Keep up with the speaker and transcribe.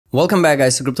Welcome back,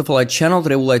 guys, to CryptoFly channel.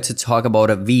 Today we'd like to talk about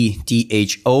a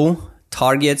VTHO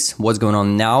targets, what's going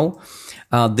on now,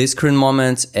 this current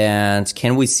moment, and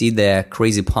can we see the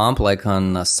crazy pump like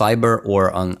on Cyber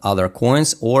or on other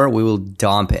coins, or we will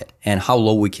dump it, and how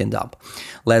low we can dump.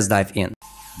 Let's dive in.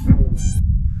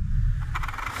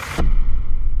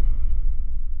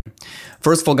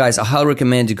 First of all, guys, I highly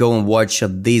recommend you go and watch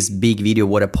this big video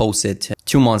what I posted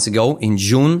 2 months ago in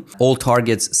June. All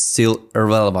targets still are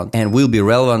relevant and will be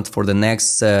relevant for the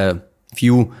next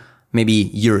few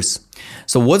maybe years.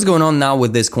 So what's going on now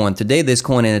with this coin? Today this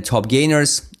coin in the top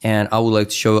gainers, and I would like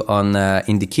to show on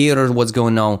indicators what's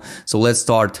going on. So let's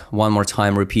start one more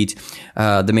time, repeat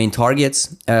the main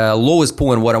targets. Lowest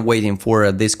point what I'm waiting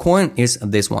for this coin is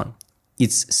this one.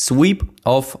 It's sweep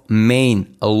of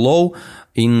main low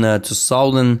in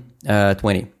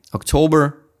 2020,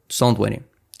 October 2020.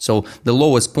 So the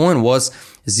lowest point was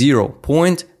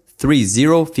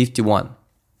 0.3051.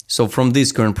 So from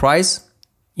this current price,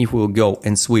 if we will go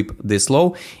and sweep this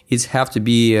low, it have to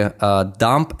be a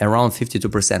dump around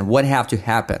 52%. What have to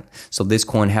happen? So this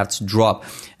coin have to drop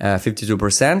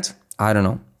 52%? I don't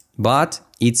know, but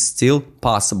it's still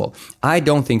possible. I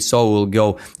don't think so we'll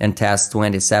go and test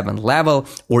 27 level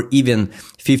or even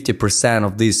 50%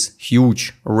 of this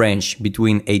huge range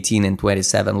between 18 and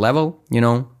 27 level, you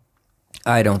know.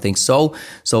 I don't think so.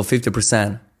 So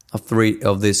 50%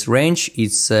 of this range,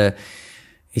 it's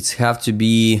have to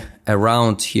be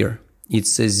around here.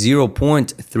 It's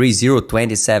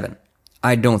 0.3027.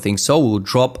 I don't think so. We'll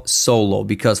drop so low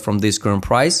because from this current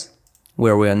price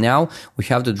where we are now, we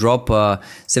have to drop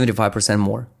 75%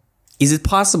 more. Is it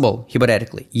possible?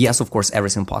 Hypothetically, yes, of course,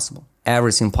 everything possible.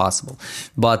 Everything possible.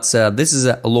 But this is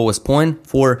a lowest point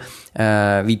for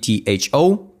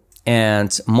VTHO.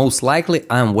 And most likely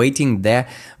I'm waiting the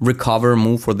recover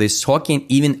move for this token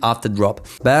even after drop.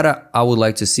 Better I would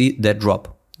like to see that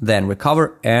drop, then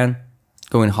recover and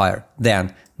going higher,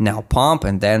 then now pump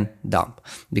and then dump,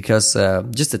 because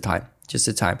just the time.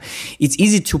 It's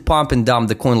easy to pump and dump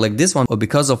the coin like this one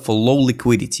because of low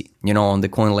liquidity, you know, on the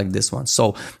coin like this one.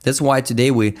 So that's why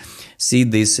today we see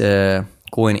this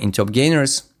coin in top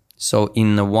gainers. So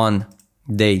in 1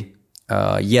 day,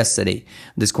 yesterday,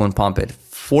 this coin pumped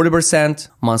 40%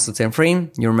 monthly time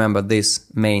frame. You remember this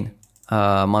main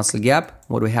monthly gap,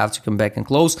 what we have to come back and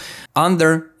close.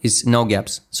 Under is no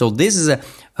gaps. So this is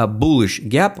a bullish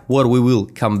gap, what we will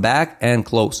come back and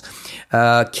close.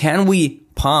 Can we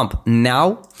pump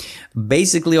now?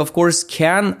 Basically, of course,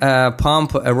 can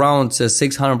pump around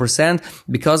 600%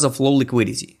 because of low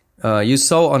liquidity. You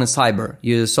saw on a Cyber,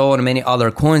 you saw on many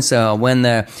other coins when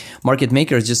the market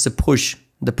makers just push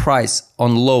the price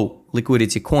on low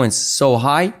liquidity coins so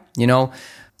high, you know,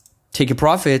 take a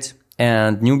profit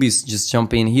and newbies just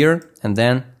jump in here and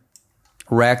then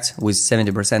wrecked with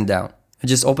 70% down. I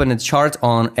just opened a chart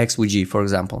on XVG, for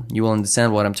example. You will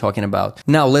understand what I'm talking about.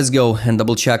 Now let's go and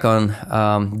double check on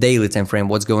daily time frame.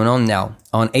 What's going on now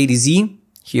on ADZ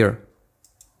here?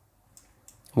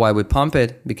 Why we pump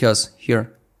it? Because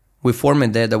here we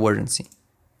formed the divergence.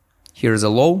 Here's a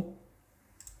low.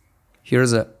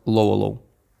 Here's a low.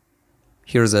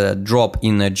 Here's a drop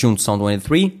in June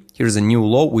 2023. Here's a new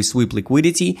low. We sweep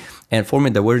liquidity and form a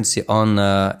divergence on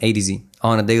ADZ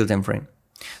on a daily time frame.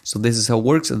 So this is how it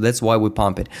works. That's why we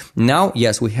pump it. Now,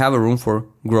 yes, we have a room for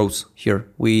growth here.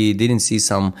 We didn't see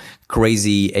some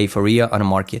crazy euphoria on the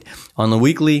market. On the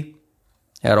weekly,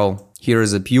 at all. Here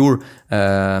is a pure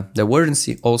divergence.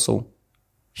 Also,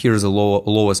 here's a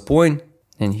lowest point,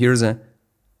 and here's a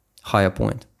higher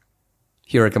point.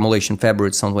 Here, accumulation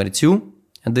February 2022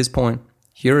 at this point.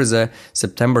 Here is a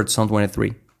September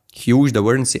 2023. Huge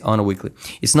divergence on a weekly.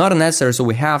 It's not necessary, so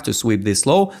we have to sweep this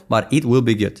low, but it will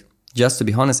be good. Just to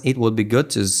be honest, it would be good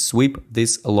to sweep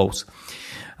these lows.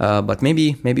 But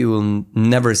maybe we'll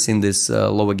never see this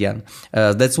low again.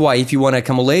 That's why if you want to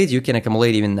accumulate, you can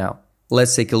accumulate even now.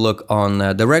 Let's take a look on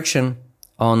direction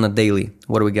on the daily.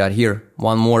 What do we got here?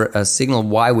 One more signal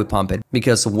why we pump it.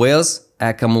 Because whales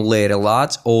accumulate a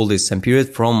lot all this time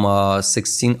period from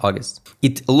 16 August.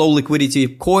 It low liquidity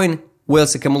coin,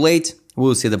 whales accumulate,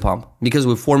 we'll see the pump because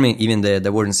we're forming even the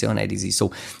divergence on ADZ.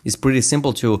 So it's pretty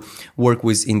simple to work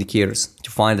with indicators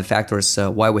to find the factors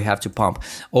why we have to pump.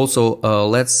 Also,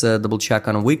 let's double check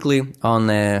on a weekly on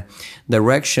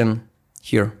direction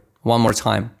here. One more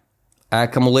time.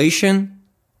 Accumulation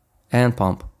and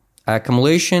pump.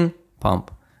 Accumulation,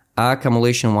 pump.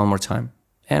 Accumulation one more time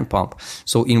and pump.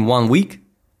 So in 1 week,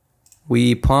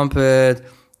 we pump it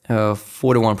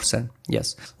 41%.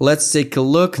 Yes. Let's take a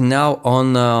look now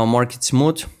on market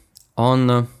smooth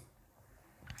on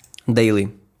daily.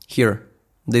 Here,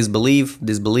 Disbelief,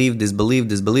 disbelief, disbelief,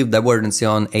 disbelief, divergence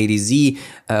on ADZ,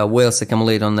 whales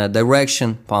accumulate on that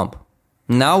direction, pump.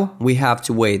 Now we have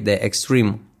to wait the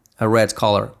extreme red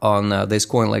color on this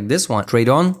coin like this one. Trade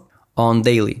on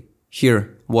daily.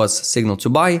 Here was signal to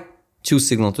buy, 2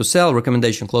 signal to sell,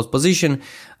 recommendation close position,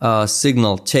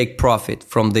 signal take profit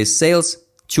from these sales,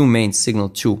 2 main signal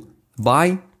to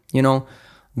buy, you know,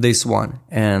 this one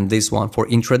and this one for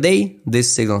intraday.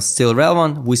 This signal still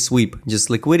relevant. We sweep just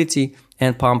liquidity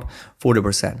and pump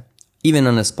 40%, even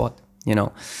on the spot, you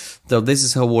know. So this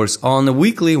is how it works. On the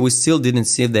weekly, we still didn't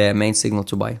see the main signal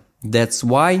to buy. That's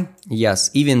why, yes,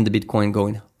 even the Bitcoin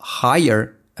going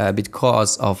higher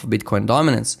because of Bitcoin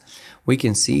dominance, we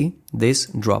can see this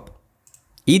drop.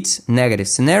 It's negative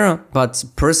scenario, but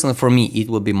personally for me, it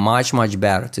would be much, much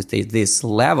better to stay this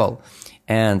level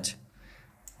and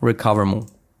recover move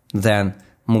than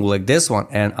move like this one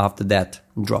and after that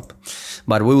drop.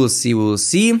 But we will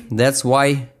see. That's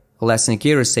why less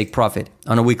indicators take profit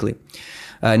on a weekly.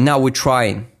 Now we're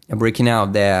trying breaking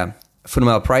out the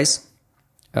fundamental price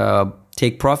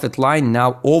take profit line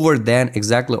now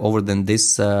exactly over than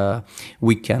this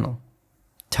weak candle.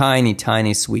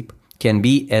 Tiny sweep can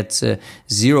be at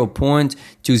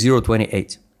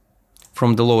 0.2028.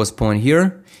 From the lowest point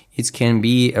here, it can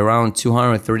be around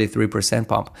 233%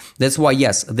 pump. That's why,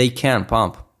 yes, they can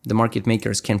pump. The market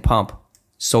makers can pump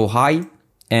so high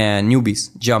and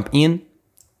newbies jump in,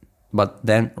 but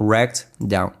then wrecked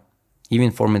down,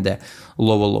 even forming the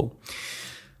lower low.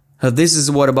 This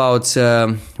is what about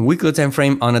weekly time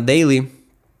frame. On a daily.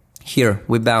 Here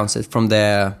we bounce it from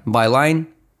the buy line,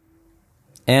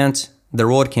 and the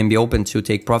road can be open to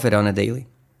take profit on a daily.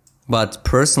 But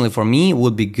personally for me, it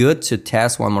would be good to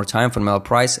test one more time fundamental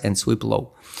price and sweep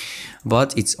low.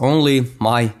 But it's only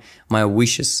my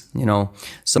wishes, you know.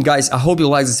 So guys, I hope you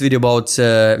like this video about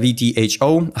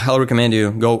VTHO. I highly recommend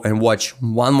you go and watch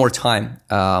one more time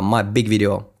my big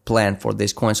video plan for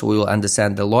this coin, so we will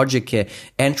understand the logic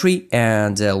entry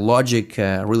and logic,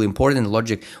 really important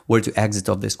logic, where to exit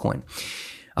of this coin.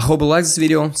 I hope you like this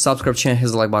video. Subscribe channel, hit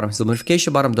the like button, hit the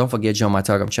notification button. Don't forget to join my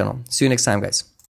Telegram channel. See you next time, guys.